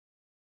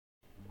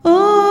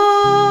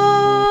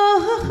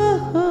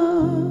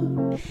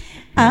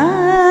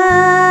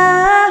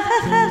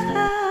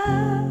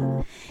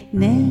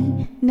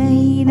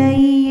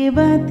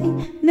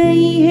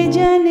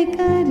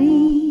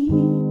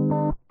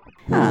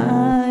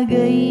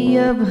गई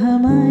अब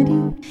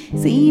हमारी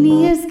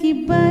सीनियर्स की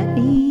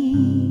बारी।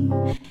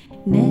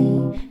 नई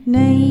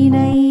नई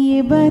नई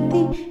ये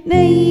बातें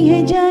नई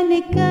है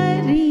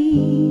जानकारी।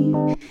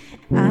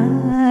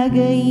 आ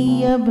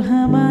गई अब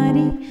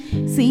हमारी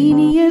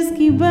सीनियर्स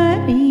की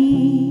बारी।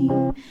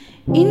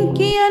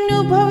 इनके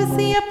अनुभव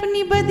से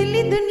अपनी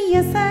बदली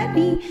दुनिया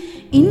सारी।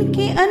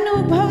 इनके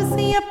अनुभव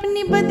से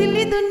अपनी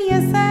बदली दुनिया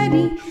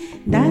सारी।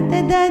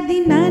 दादा दादी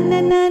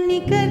नाना नानी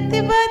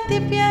करते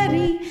बातें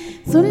प्यारी।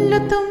 सुन लो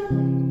तुम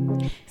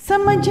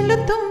समझ लो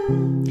तुम,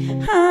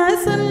 हाँ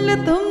सुन लो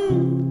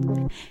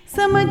तुम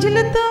समझ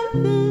लो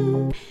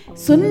तुम।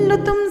 सुन लो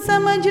तुम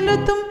समझ लो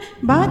तुम,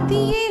 बात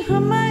ये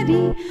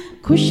हमारी।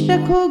 खुश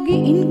रखोगे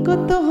इनको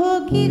तो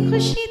होगी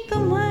खुशी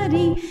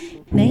तुम्हारी।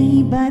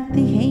 नई बात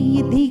है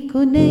ये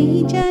देखो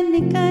नई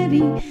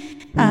जानकारी।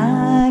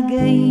 आ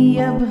गई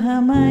अब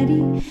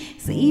हमारी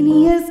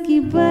सीनियर्स की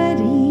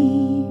बारी।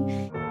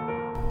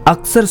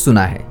 अक्सर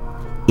सुना है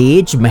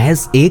एज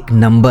महज एक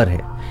नंबर है,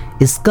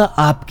 इसका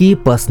आपकी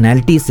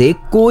पर्सनैलिटी से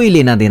कोई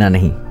लेना देना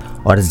नहीं,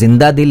 और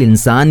जिंदा दिल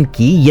इंसान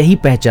की यही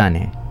पहचान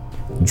है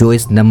जो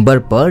इस नंबर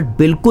पर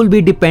बिल्कुल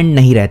भी डिपेंड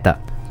नहीं रहता।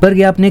 पर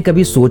क्या आपने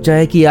कभी सोचा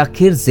है कि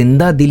आखिर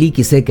जिंदा दिली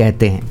किसे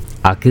कहते हैं?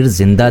 आखिर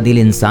जिंदा दिल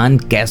इंसान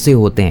कैसे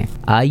होते हैं?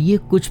 आइए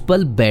कुछ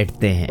पल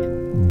बैठते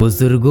हैं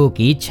बुजुर्गों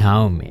की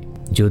छांव में,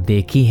 जो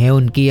देखी है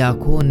उनकी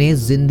आंखों ने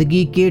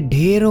जिंदगी के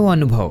ढेरों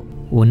अनुभव।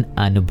 उन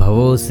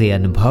अनुभवों से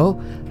अनुभव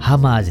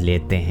हम आज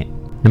लेते हैं।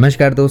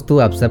 नमस्कार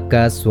दोस्तों, आप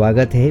सबका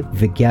स्वागत है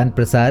विज्ञान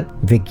प्रसार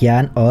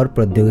विज्ञान और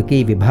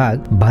प्रौद्योगिकी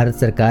विभाग भारत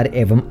सरकार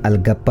एवं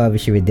अलगप्पा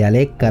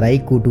विश्वविद्यालय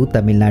कराईकुडू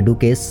तमिलनाडु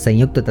के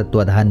संयुक्त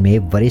तत्वाधान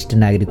में वरिष्ठ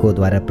नागरिकों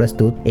द्वारा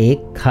प्रस्तुत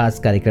एक खास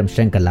कार्यक्रम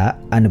श्रृंखला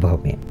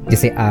अनुभव में,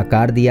 जिसे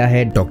आकार दिया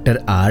है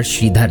डॉक्टर आर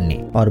श्रीधर ने,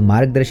 और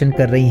मार्गदर्शन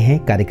कर रही हैं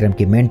कार्यक्रम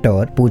की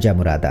मेंटोर पूजा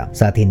मुरादा।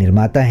 साथ ही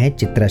निर्माता हैं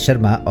चित्रा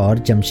शर्मा और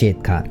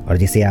जमशेद खान, और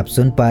जिसे आप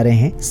सुन पा रहे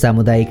हैं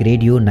सामुदायिक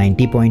रेडियो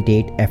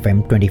 90.8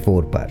 FM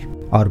 24 पर।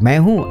 और मैं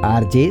हूँ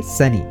आरजे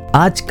सनी।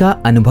 आज का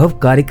अनुभव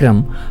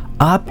कार्यक्रम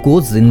आपको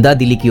जिंदा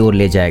दिली की ओर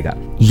ले जाएगा।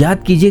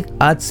 याद कीजिए,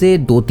 आज से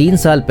 2-3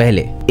 साल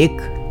पहले एक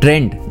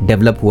ट्रेंड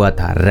डेवलप हुआ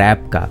था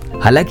रैप का।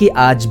 हालांकि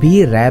आज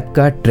भी रैप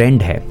का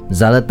ट्रेंड है,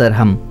 ज्यादातर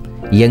हम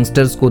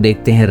यंगस्टर्स को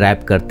देखते हैं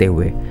रैप करते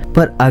हुए,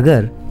 पर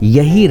अगर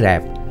यही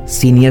रैप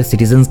सीनियर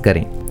सिटीजन्स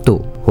करें तो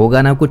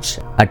होगा ना कुछ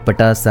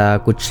अटपटा सा,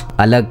 कुछ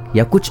अलग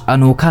या कुछ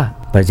अनोखा।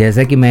 पर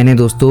जैसा कि मैंने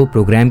दोस्तों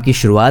प्रोग्राम की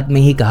शुरुआत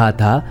में ही कहा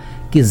था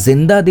कि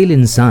जिंदा दिल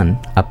इंसान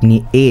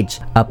अपनी एज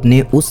अपने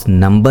उस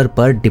नंबर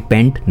पर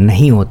डिपेंड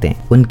नहीं होते,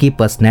 उनकी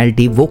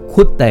पर्सनैलिटी वो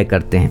खुद तय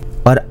करते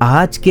हैं। और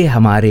आज के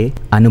हमारे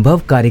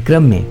अनुभव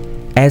कार्यक्रम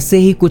में ऐसे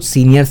ही कुछ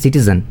सीनियर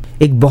सिटीजन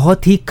एक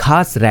बहुत ही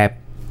खास रैप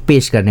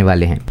पेश करने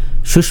वाले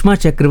हैं। सुषमा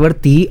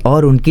चक्रवर्ती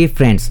और उनके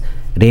फ्रेंड्स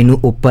रेणु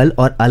उप्पल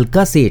और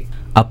अलका सेठ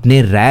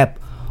अपने रैप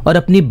और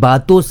अपनी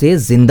बातों से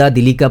जिंदा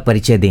दिली का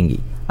परिचय देंगी।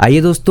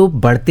 आइए दोस्तों,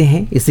 बढ़ते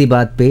हैं इसी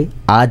बात पे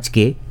आज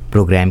के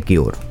प्रोग्राम की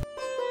ओर।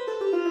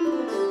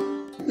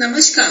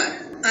 नमस्कार,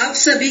 आप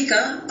सभी का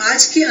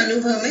आज के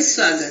अनुभव में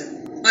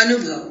स्वागत।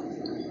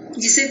 अनुभव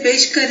जिसे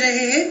पेश कर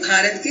रहे हैं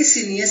भारत के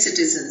सीनियर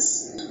सिटीजन्स।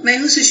 मैं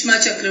हूँ सुषमा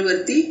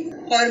चक्रवर्ती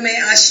और मैं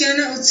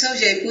आशियाना उत्सव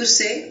जयपुर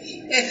से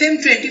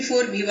FM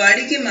 24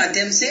 भिवाड़ी के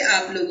माध्यम से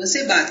आप लोगों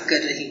से बात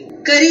कर रही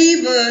हूँ।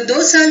 करीब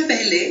 2 साल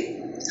पहले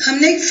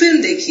हमने एक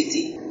फिल्म देखी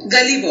थी,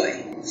 गली बॉय।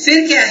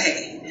 फिर क्या है,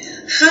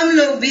 हम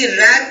लोग भी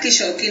रैप के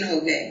शौकीन हो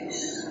गए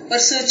और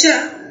सोचा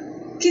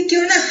कि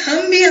क्यों ना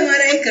हम भी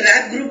हमारा एक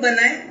रैप ग्रुप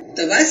बनाए।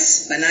 तो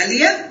बस बना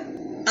लिया।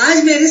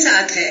 आज मेरे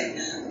साथ है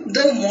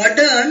 2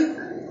 मॉडर्न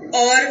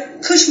और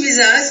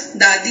खुशमिजाज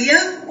दादिया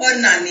और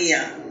नानिया,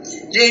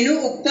 रेणु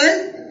उप्पल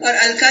और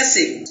Alka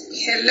Singh.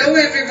 Hello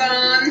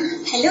everyone.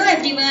 Hello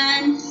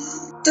everyone.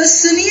 तो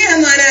सुनिए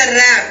हमारा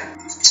rap.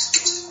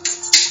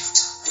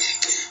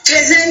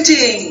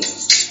 Presenting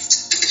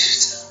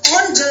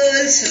all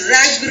girls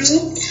rap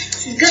group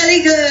gully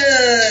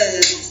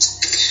girl.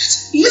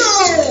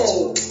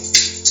 यो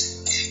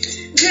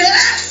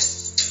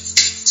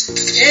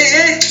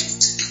ए,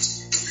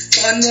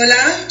 कौन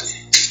बोला?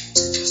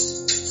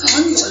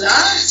 कौन बोला?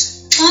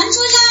 कौन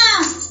बोला?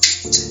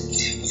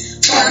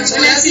 कौन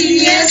बोला?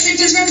 सीनियर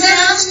सिटीजन से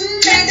हम,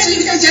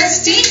 मेंटली तो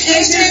जस्ट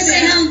टीनेजर से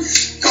हम।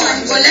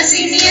 कौन बोला?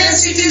 सीनियर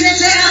सिटीजन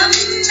से हम,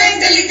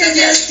 मेंटली तो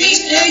जस्ट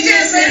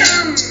टीनेजर से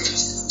हम।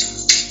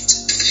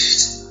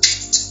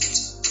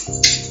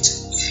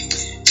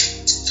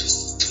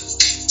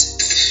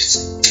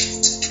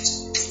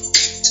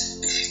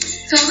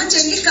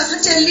 कहाँ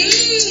चली?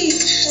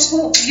 ओहो,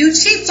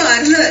 beauty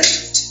parlour.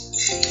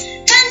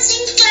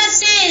 Dancing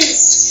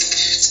classes.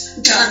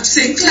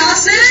 Dancing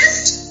classes.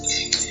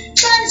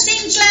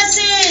 Dancing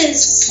classes.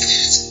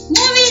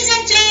 Movies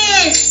and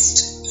place.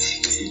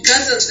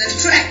 Guzzles and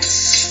tracks.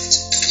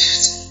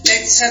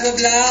 Let's have a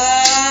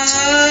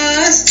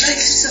blast. Life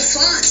is so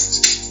fast.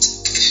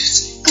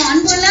 कौन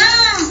बोला?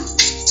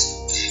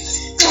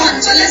 कौन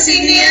बोला?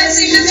 सीनियर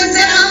सिटीजन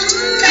से हम,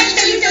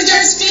 मेंटली तो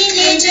जस्ट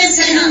टीनेजर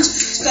से हम।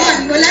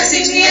 कौन बोला?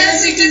 सीनियर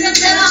सिटीजन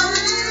से हम,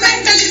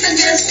 मेंटली तो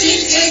जस्ट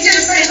टीनेजर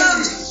से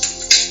हम।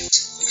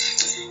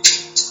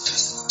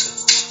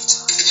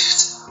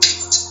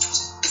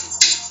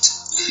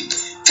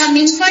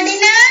 Coming for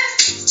dinner?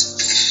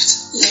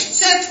 Let's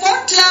have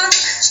potluck.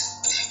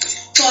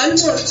 Call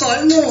more,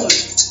 call more.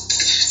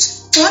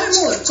 Call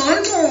more, call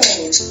more.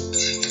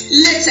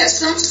 Let's have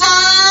some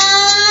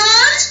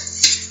fun.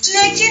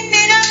 लेकिन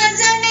मेरा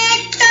वजन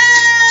 1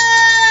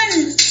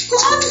 टन।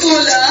 कौन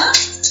बोला?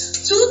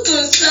 तू तो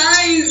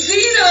साइज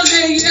 0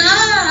 गई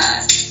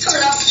यार।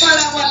 थोड़ा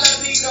बड़ा वाला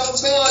 0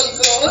 गोल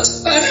गोल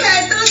पर है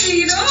तो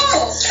 0।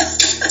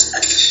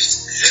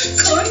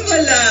 कौन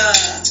बोला?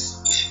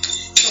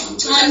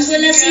 कौन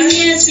बोला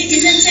सीनियर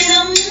सिटीजन से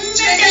हम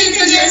मेंटली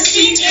तो जस्ट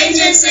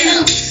टीनेजर से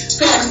हम।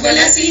 कौन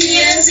बोला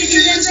सीनियर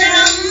सिटीजन से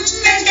हम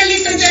मेंटली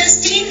तो जस्ट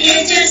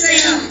टीनेजर से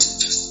हम।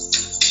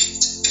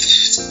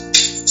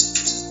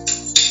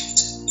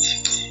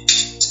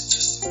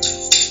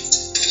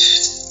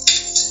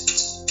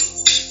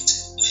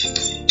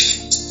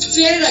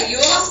 Where are you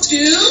off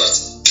to?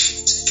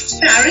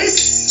 Paris?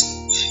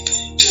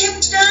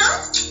 Cape Town?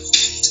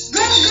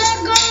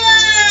 Goa।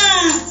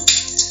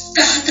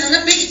 कहा था ना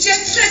बिग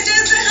जेट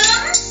सेटर्स हैं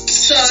हम।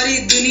 सारी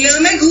दुनिया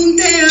में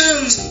घूमते हैं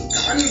हम।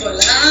 कौन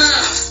बोला?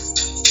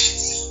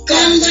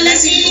 कौन बोला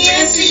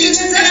सीनियर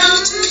सिटीजन से हम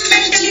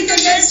मेंटली तो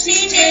जस्ट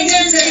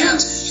टीनेजर से हम।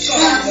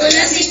 कौन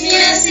बोला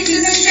सीनियर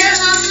सिटीजन से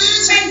हम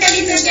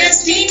मेंटली तो जस्ट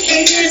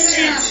टीनेजर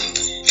से हम।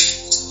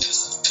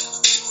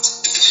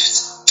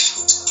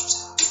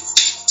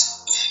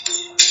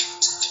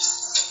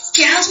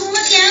 क्या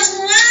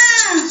हुआ?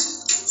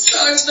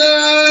 सर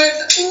दर्द।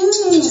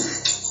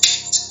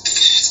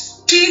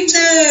 पीठ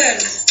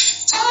दर्द।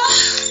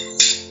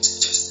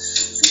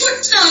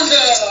 घुटना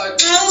दर्द।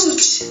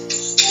 आउच।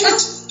 No.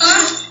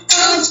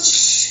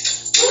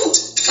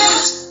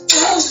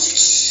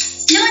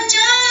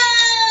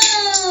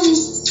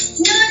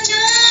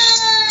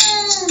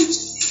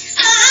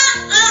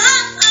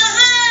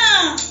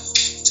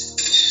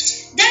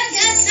 दर्द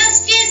हंस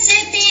के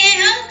सहते हैं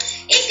हम,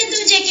 एक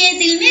दूजे के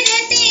दिल में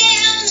रहते हैं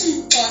हम।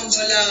 कौन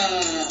बोला?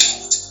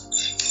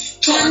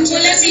 कौन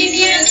बोला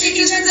सीनियर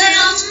सिटीजन से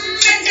हम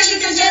मेंटली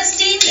तो जस्ट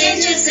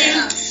टीनेजर से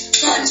हम।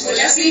 कौन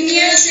बोला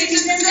सीनियर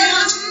सिटीजन से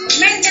हम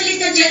मेंटली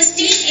तो जस्ट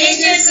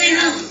टीनेजर से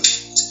हम।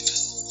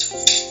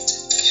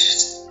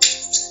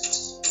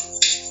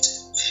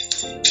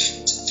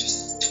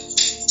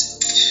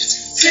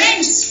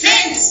 फ्रेंड्स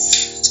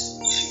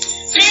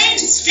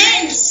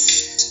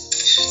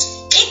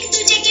एक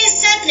दूजे के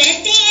साथ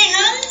रहते हैं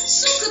हम,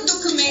 सुख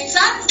दुख में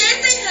साथ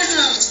देते हैं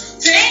हम।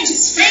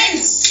 फ्रेंड्स।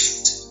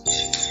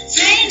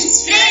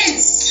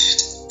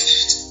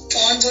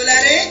 कौन बोला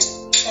रे?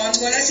 कौन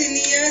बोला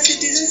सीनियर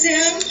सिटीजन से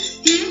हम?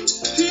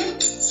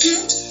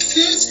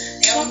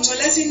 कौन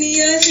बोला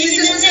सीनियर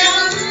सिटीजन से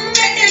हम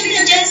मेंटली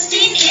तो जस्ट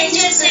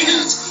टीनेजर से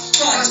हम।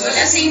 कौन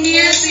बोला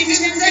सीनियर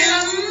सिटीजन से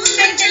हम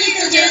मेंटली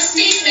तो जस्ट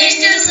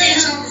टीनेजर से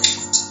हम।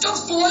 तो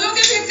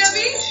बोलोगे फिर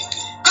कभी?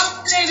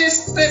 अपने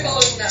रिस्क पे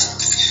बोलना।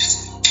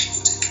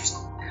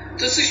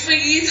 तो सुषमा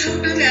ये था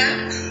ना रैप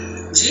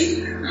जी।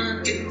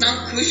 कितना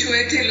खुश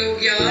हुए थे लोग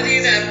यार ये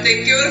रैप देख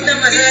के। और कितना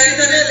मजा आया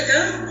था ना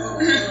अलका।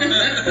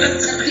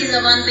 सबकी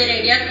जबान पे रह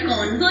गया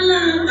कौन बोला।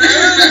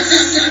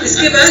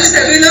 इसके बाद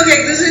सभी लोग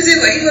एक दूसरे से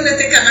वही बोले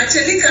थे, कहाँ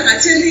चली।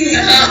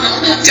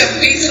 जब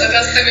भी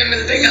रास्ते में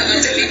मिलते कहाँ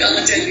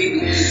चली।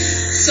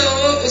 सो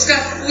उसका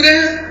पूरा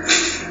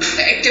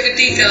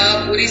एक्टिविटी का,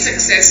 पूरी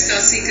सक्सेस का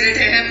सीक्रेट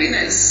है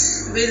हैप्पीनेस।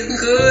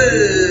 बिल्कुल।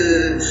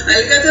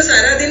 अलका तो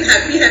सारा दिन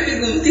हैप्पी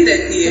घूमती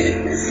रहती है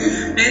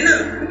ना।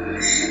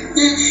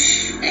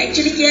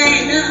 एक्चुअली क्या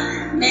है ना,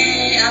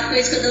 मैं आपको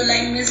इसको 2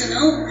 लाइन में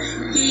सुनाऊं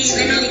कि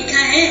मैंने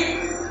लिखा है,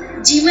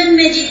 जीवन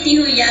में जीती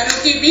हूँ यारों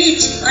के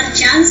बीच और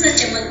चांद सा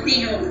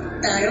चमकती हूँ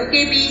तारों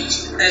के बीच।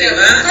 अरे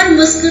वाह। और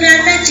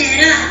मुस्कुराता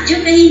चेहरा जो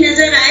कहीं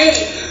नजर आए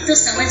तो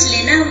समझ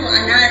लेना वो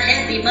अनार है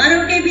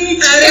बीमारों के बीच।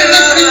 अरे वाह।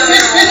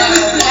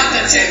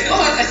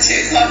 बहुत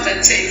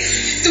अच्छे।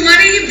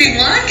 तुम्हारे ये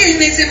बीमार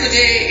कहने से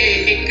मुझे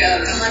एक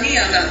कहानी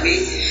याद आ गई।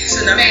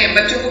 सुना। मैं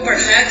बच्चों को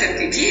पढ़ाया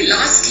करती थी।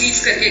 लास्ट लीफ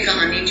करके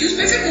कहानी थी,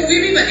 उसमें फिर मूवी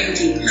भी बनी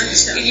थी।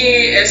 अच्छा।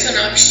 ये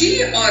सोनाक्षी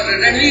और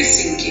रणवीर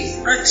सिंह की।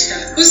 अच्छा।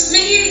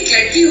 उसमें ये एक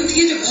लड़की होती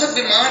है जो बहुत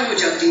बीमार हो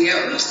जाती है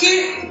और उसके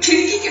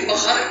खिड़की के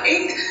बाहर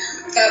एक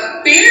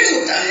पेड़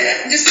होता है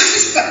जिसमें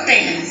कुछ पत्ते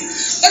हैं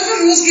और वो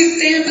रोज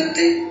गिरते हैं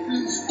पत्ते।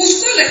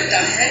 उसको लगता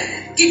है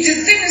कि जिस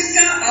दिन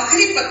इसका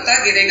आखिरी पत्ता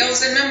गिरेगा उस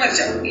दिन मैं मर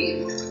जाऊंगी।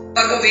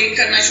 और वो वेट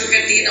करना शुरू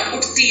करती है, ना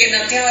उठती है,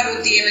 ना तैयार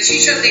होती है, ना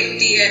शीशा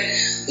देखती है।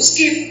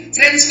 उसके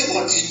फ्रेंड्स को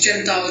बहुत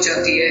चिंता हो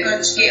जाती है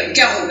कि अब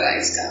क्या होगा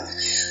इसका।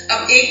 अब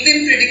एक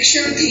दिन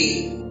प्रेडिक्शन थी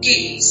कि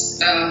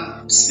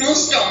स्नो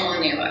स्टॉर्म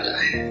आने वाला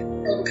है।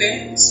 ओके।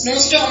 स्नो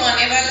स्टॉर्म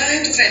आने वाला है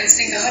तो फ्रेंड्स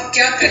ने कहा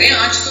क्या करें,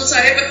 आज तो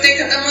सारे पत्ते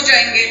खत्म हो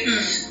जाएंगे।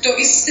 तो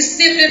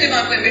इसने अपने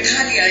दिमाग में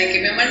बिठा लिया है कि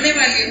मैं मरने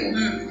वाली हूँ।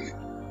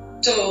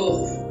 तो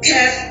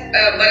खैर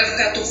बर्फ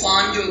का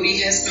तूफान जो भी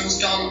है, स्नो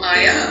स्टॉर्म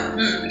आया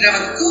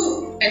रात को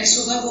एंड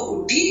सुबह वो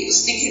उठी।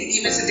 उसने खिड़की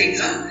में से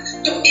देखा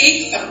तो एक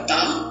पत्ता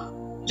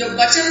जो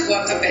बचा हुआ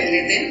था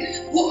पहले दिन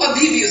वो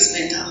अभी भी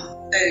उसमें था।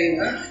 अरे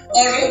वाह।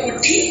 और वो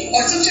उठी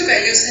और सबसे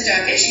पहले उसने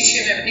जाके शीशे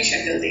में अपनी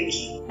शक्ल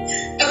देखी।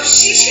 अब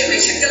शीशे में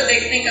शक्ल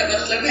देखने का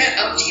मतलब है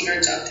अब जीना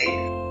चाहते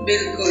हैं।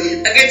 बिल्कुल,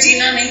 अगर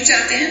जीना नहीं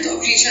चाहते हैं तो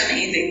आप शीशा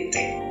नहीं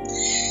देखते।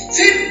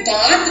 फिर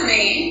बाद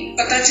में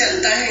पता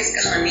चलता है इस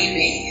कहानी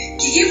में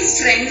कि ये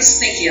फ्रेंड्स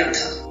ने किया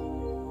था।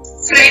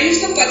 फ्रेंड्स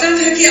को पता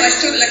था कि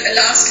आज तो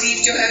लास्ट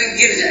लीफ जो है वो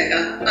गिर जाएगा,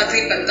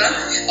 आखिरी पत्ता,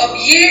 अब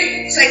ये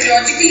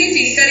साइकोलॉजिकली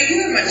फील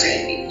करेगी और मर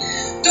जाएगी।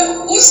 तो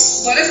उस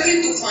बर्फ के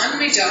तूफान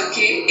में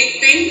जाके एक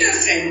पेंटर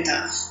फ्रेंड था,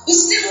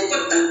 उसने वो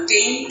पत्ता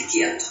पेंट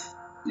किया था।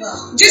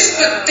 जिस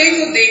पत्ते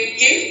को देख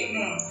के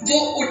वो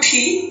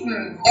उठी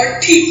और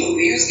ठीक हो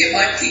गई, उसके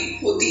बाद ठीक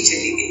होती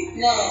चली गई।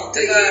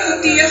 तो ये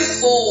होती है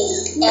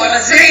होप और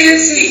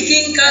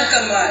थिंकिंग का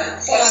कमाल,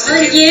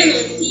 और ये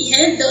होती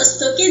है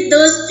दोस्तों की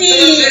दोस्ती।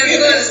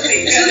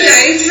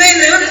 लाइफ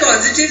में ना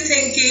पॉजिटिव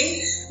थिंकिंग,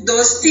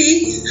 दोस्ती,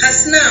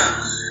 हंसना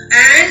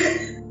एंड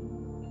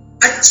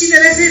अच्छी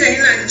तरह से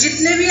रहना।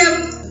 जितने भी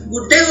आप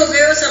बुढ़े हो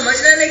गए हो,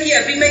 समझना नहीं कि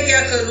अभी मैं क्या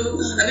करूं,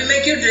 अभी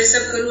मैं क्यों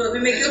ड्रेसअप करूं, अभी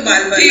मैं क्यों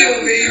बाल बनाऊं,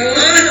 हो गई।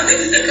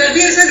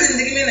 कभी ऐसा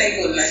जिंदगी में नहीं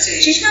बोलना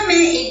चाहिए। सुषमा, मैं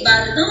एक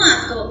बात बताऊं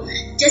आपको,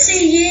 जैसे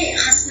ये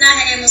हंसना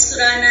है,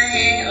 मुस्कुराना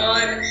है,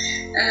 और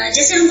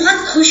जैसे हम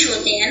बहुत खुश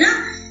होते हैं ना,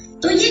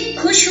 तो ये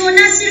खुश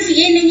होना सिर्फ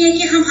ये नहीं है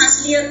कि हम हंस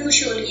लिए और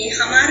खुश हो लिए,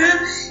 हमारा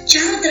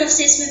चारों तरफ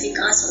से इसमें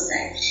विकास होता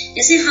है।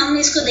 जैसे हम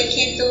इसको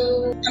देखें तो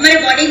हमारे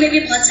बॉडी में भी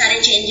बहुत सारे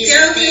चेंजेस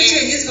होते हैं।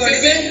 चेंजेस बॉडी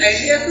में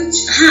आइडिया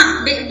कुछ?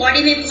 हाँ,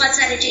 बॉडी में बहुत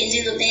सारे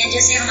चेंजेस होते हैं।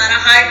 जैसे हमारा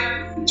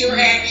हार्ट जो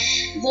है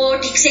वो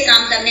ठीक से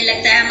काम करने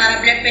लगता है, हमारा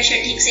ब्लड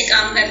प्रेशर ठीक से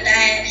काम करता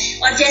है,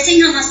 और जैसे ही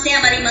हम हंसते हैं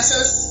हमारी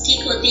मसल्स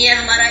ठीक होती है,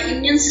 हमारा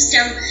इम्यून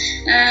सिस्टम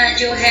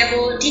जो है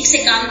वो ठीक से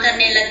काम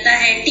करने लगता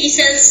है, टी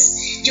सेल्स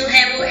जो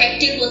है वो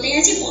एक्टिव होते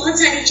हैं। ऐसी बहुत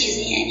सारी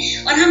चीजें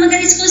हैं। और हम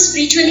अगर इसको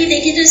स्पिरिचुअली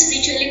देखें तो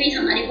स्पिरिचुअली भी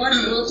हमारी बहुत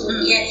ग्रोथ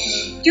होती है,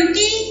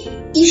 क्योंकि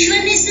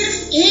ईश्वर ने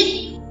सिर्फ एक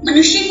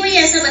मनुष्य को ही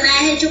ऐसा बनाया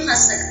है जो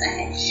हंस सकता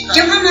है।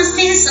 जब हम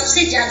हंसते हैं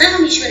सबसे ज्यादा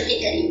हम ईश्वर के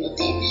करीब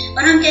होते हैं।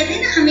 और हम कहते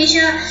हैं ना,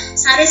 हमेशा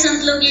सारे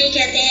संत लोग यही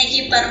कहते हैं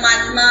कि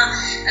परमात्मा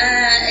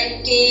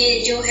के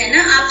जो है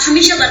ना, आप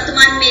हमेशा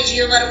वर्तमान में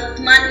जियो,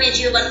 वर्तमान में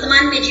जियो,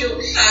 वर्तमान में जियो।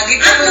 आगे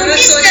आप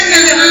नोटिस करना,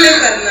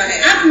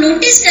 आप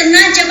नोटिस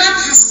करना, जब आप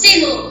हंसते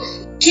हो,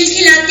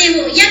 खिलखिलाते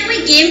हो, या कोई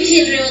गेम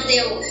खेल रहे होते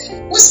हो,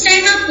 उस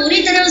टाइम आप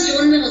पूरी तरह उस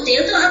जोन में होते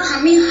हो, तो आप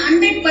हमें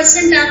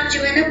 100% आप जो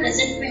है ना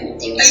प्रेजेंट में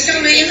होते हो। अच्छा,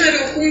 मैं यहाँ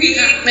रोकूंगी,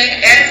 मैं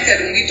ऐड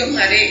करूंगी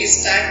तुम्हारे इस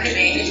फैक्ट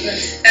में।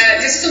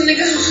 जैसे तुमने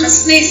कहा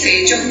हंसने से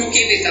चौहों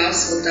के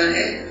विकास होता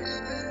है,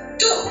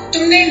 तो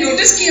तुमने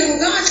नोटिस किया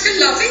होगा आजकल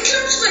लाफिंग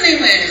क्लब्स बने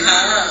हुए हैं।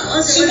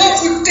 हाँ, सुबह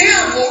उठते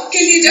हैं, वॉक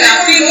के लिए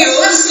जाते हैं,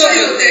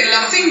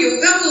 लाफिंग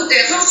योगा होते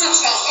हैं।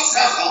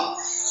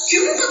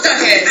 क्यों होता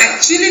है?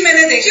 एक्चुअली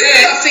मैंने देखा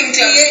है लाफिंग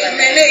क्लब।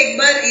 मैंने एक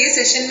बार ये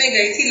सेशन में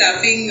गई थी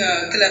लाफिंग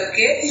क्लब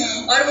के,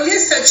 और मुझे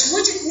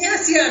सचमुच इतनी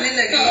हंसी आने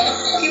लगी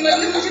कि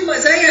मतलब मुझे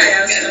मजा ही आया।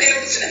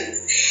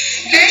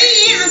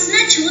 ये हंसना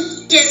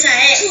छूत जैसा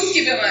है, छूत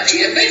की बीमारी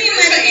है।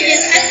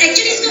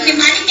 एक्चुअली इसको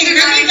बीमारी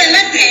कहना भी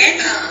गलत है,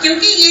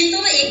 क्योंकि ये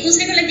तो एक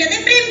दूसरे को लग जाते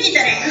हैं प्रेम की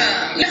तरह। हाँ,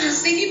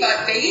 हंसने की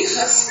बात कही,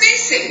 हंसने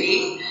से भी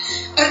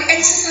और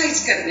एक्सरसाइज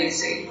करने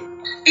से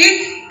एक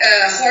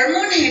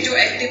हार्मोन है जो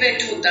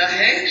एक्टिवेट होता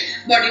है,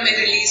 बॉडी में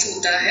रिलीज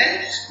होता है,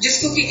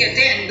 जिसको कि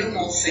कहते हैं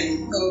एंडोमॉर्फिन।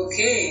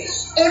 ओके।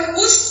 और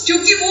उस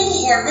क्योंकि वो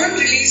हार्मोन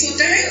रिलीज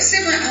होता है, उससे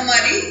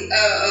हमारी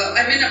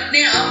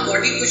अपने आप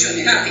बॉडी खुश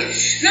होने लगती है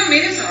ना।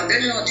 मेरे फादर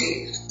लॉ थे,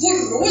 वो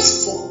रोज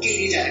वॉक के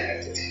लिए जाया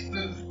करते थे,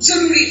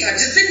 जरूरी था।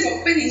 जिस दिन वॉक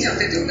पे नहीं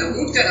जाते थे उनका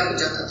मूड खराब हो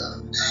जाता था।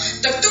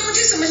 तब तो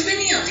मुझे समझ में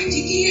नहीं आती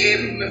थी कि ये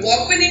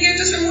वॉक पे नहीं गए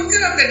तो उसमें मूड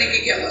खराब करने की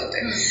क्या बात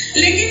है।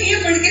 लेकिन ये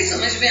पढ़ के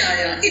समझ में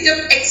आया कि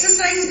जब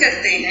एक्सरसाइज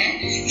करते हैं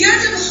या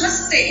जब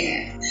हंसते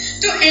हैं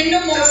तो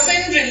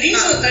एंडोमॉर्फिन रिलीज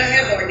होता है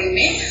बॉडी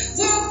में,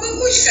 वो आपको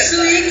खुश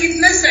करता है। ये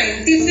कितना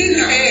साइंटिफिक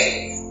है।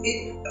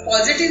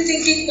 पॉजिटिव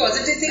थिंकिंग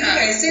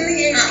ऐसे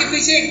नहीं है, इसके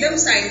पीछे एकदम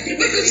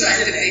साइंटिफिक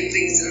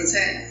रीजंस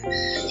है।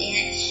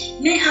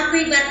 मैं आपको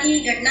एक बार की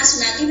घटना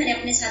सुनाती। मैंने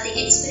अपने साथ एक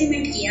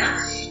एक्सपेरिमेंट किया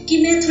कि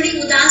मैं थोड़ी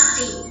उदास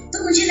थी,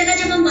 तो मुझे लगा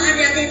जब हम बाहर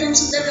जाते हैं तो हम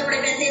सुंदर कपड़े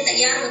पहनते हैं,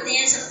 तैयार होते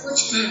हैं, सब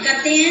कुछ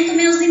करते हैं। तो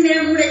मैं उस दिन,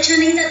 मेरा मूड अच्छा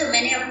नहीं था, तो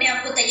मैंने अपने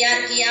आप को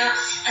तैयार किया,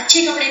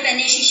 अच्छे कपड़े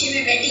पहने, शीशे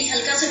में बैठी,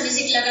 हल्का सा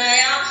म्यूजिक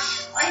लगाया।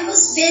 I was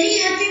very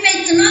happy. मैं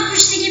इतना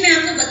खुश थी कि मैं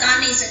आपको बता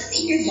नहीं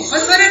सकती।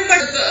 बहुत फर्क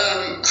पड़ता।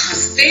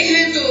 हंसते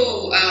हैं तो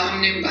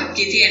हमने बात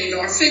की थी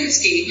एंडोर्फिन्स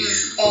की,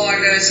 और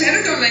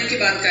सेरोटोनिन की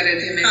बात कर रहे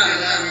थे मैं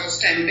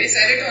उस टाइम पे।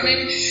 सेरोटोनिन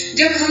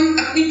जब हम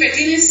अपनी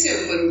पेटीनेस से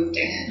ऊपर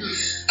उठते हैं,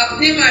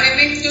 अपने बारे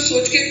में तो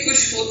सोच के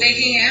खुश होते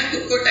ही हैं,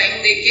 खुद को टाइम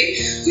देके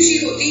खुशी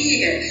होती ही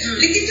है,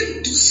 लेकिन जब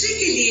दूसरे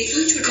के लिए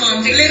कोई छोटे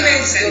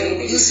कॉम्प्लीमेंट्स दो,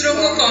 दूसरों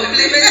को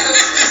कॉम्प्लीमेंट्स दो,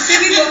 इससे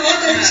भी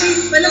बहुत अच्छी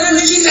मतलब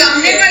खुशी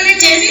सामने वाले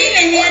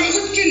जैसे मैंने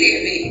खुद के लिए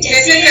भी।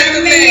 जैसे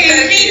मैंने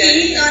एंट्री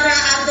की और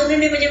आप दोनों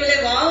ने मुझे बोले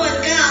वाह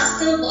अलका, आज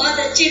तो बहुत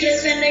अच्छी ड्रेस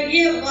पहन रखी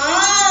है,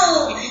 वाह,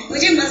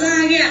 मुझे मजा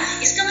आ गया।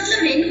 इसका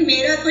मतलब रेनू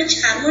मेरा कुछ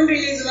हार्मोन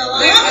रिलीज हुआ।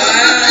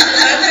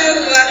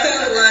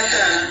 हुआ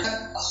था।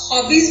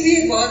 हॉबीज भी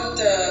बहुत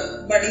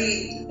बड़ी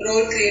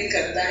रोल क्रिएट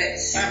करता है।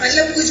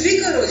 मतलब कुछ भी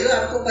करो जो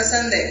आपको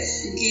पसंद है,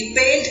 कि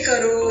पेंट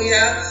करो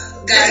या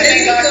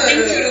गार्डनिंग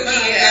करो,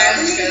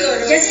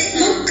 जैसे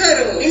कुक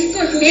करो।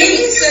 बिल्कुल।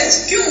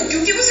 क्यों?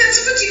 क्योंकि वो सेंस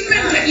ऑफ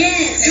अचीवमेंट है।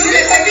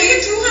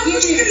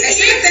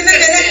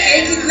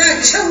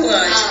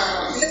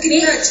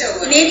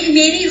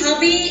 मेरी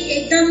हॉबी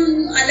एकदम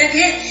अलग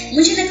है।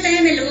 मुझे लगता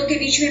है मैं लोगों के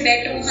बीच में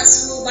बैठूं,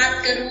 हंसूं,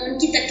 बात करूं,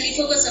 उनकी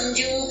तकलीफों को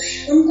समझूं,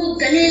 उनको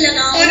गले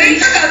लगाऊं। और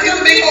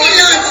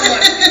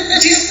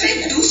जिसमें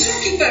दूसरों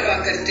की परवाह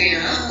करते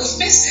हैं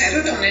उसमें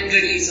सेरोटोनिन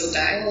रिलीज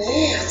होता है।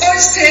 और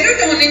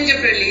सेरोटोनिन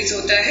जब रिलीज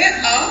होता है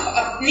आप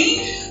अपनी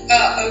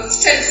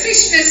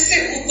सेल्फिशनेस से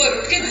ऊपर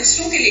उठ के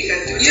दूसरों के लिए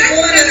करते हो,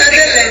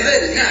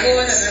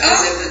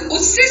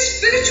 उससे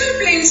स्पिरिचुअल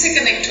प्लेन से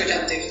कनेक्ट हो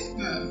जाते हो।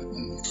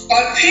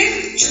 और फिर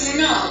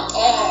छूना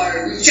और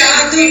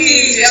जादू की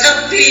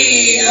जप्पी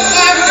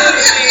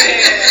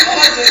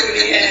बहुत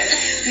जरूरी है।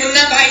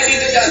 मुन्ना भाई ने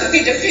जो जादू की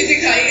जप्पी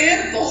दिखाई है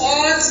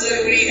बहुत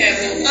जरूरी है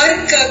वो। और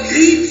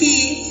कभी भी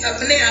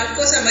अपने आप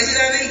को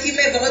समझना नहीं कि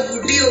मैं बहुत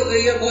बुढ़ी हो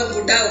गई या बहुत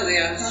बुढ़ा हो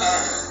गया।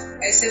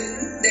 ऐसे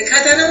देखा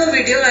था ना, वो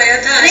वीडियो आया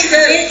था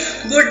आजकल,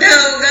 बुढ़ा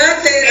होगा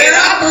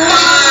तेरा।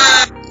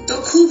 तो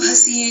खूब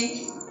हंसिए,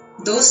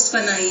 दोस्त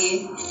बनाइए,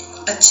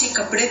 अच्छे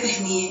कपड़े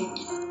पहनिए,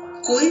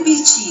 कोई भी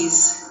चीज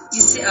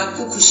जिससे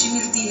आपको खुशी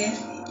मिलती है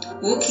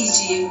वो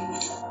कीजिए,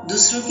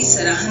 दूसरों की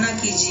सराहना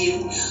कीजिए,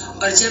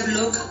 और जब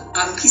लोग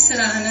आपकी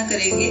सराहना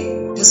करेंगे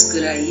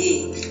मुस्कुराइए।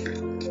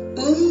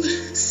 उम्र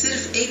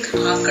सिर्फ एक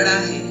आंकड़ा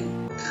है,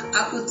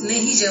 आप उतने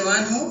ही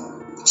जवान हो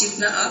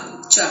जितना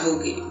आप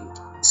चाहोगे।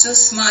 So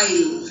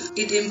smile,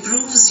 it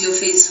improves your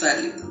face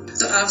value.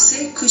 तो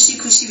आपसे खुशी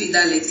खुशी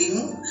विदा लेती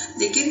हूँ,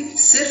 लेकिन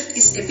सिर्फ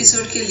इस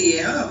एपिसोड के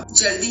लिए।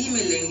 जल्दी ही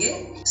मिलेंगे।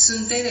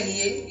 सुनते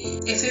रहिए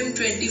FM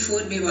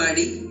 24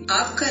 भिवाड़ी,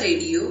 आपका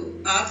रेडियो,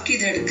 आपकी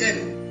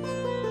धड़कन।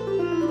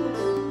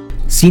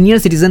 सीनियर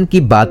सिटीजन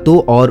की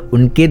बातों और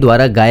उनके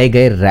द्वारा गाए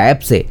गए रैप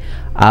से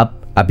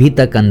आप अभी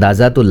तक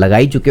अंदाजा तो लगा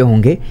ही चुके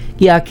होंगे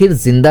कि आखिर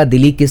जिंदा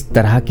दिली किस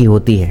तरह की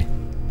होती है,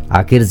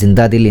 आखिर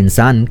जिंदा दिल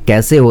इंसान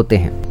कैसे होते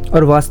हैं,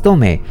 और वास्तव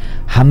में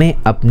हमें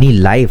अपनी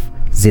लाइफ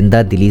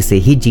जिंदा दिली से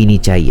ही जीनी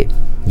चाहिए।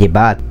 ये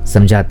बात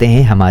समझाते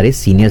हैं हमारे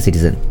सीनियर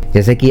सिटीजन।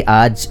 जैसे कि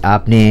आज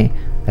आपने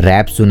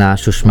रैप सुना,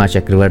 सुषमा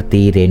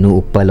चक्रवर्ती, रेनू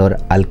उप्पल और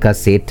अलका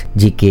सेठ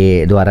जी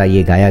के द्वारा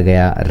ये गाया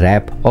गया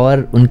रैप,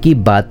 और उनकी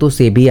बातों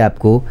से भी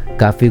आपको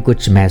काफ़ी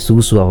कुछ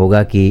महसूस हुआ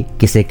होगा कि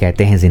किसे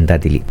कहते हैं जिंदा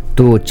दिली।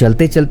 तो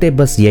चलते चलते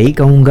बस यही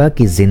कहूँगा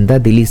कि जिंदा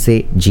दिली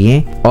से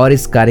जिएं, और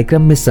इस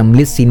कार्यक्रम में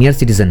सम्मिलित सीनियर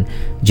सिटीजन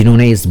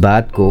जिन्होंने इस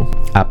बात को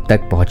आप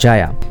तक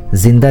पहुँचाया,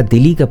 जिंदा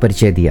दिली का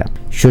परिचय दिया,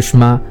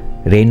 सुषमा,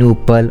 रेनू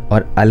उप्पल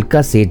और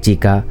अलका सेठ जी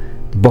का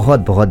बहुत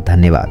बहुत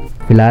धन्यवाद।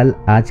 फिलहाल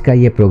आज का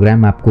ये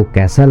प्रोग्राम आपको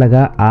कैसा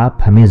लगा आप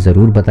हमें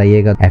ज़रूर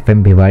बताइएगा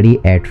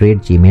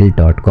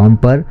fmbhiwadi@gmail.com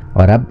पर।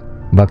 और अब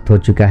वक्त हो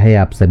चुका है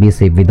आप सभी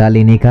से विदा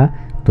लेने का,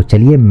 तो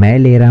चलिए मैं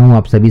ले रहा हूँ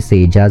आप सभी से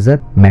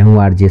इजाज़त। मैं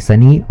हूँ आरजे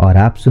सनी और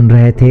आप सुन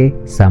रहे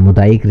थे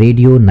सामुदायिक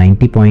रेडियो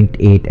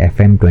 90.8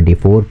 FM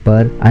 24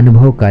 पर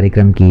अनुभव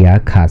कार्यक्रम की यह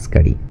खास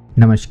कड़ी।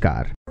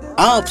 नमस्कार।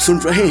 आप सुन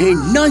रहे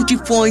हैं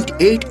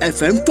 90.8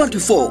 FM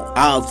 24,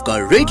 आपका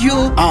रेडियो,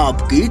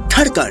 आपकी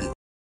धड़कन।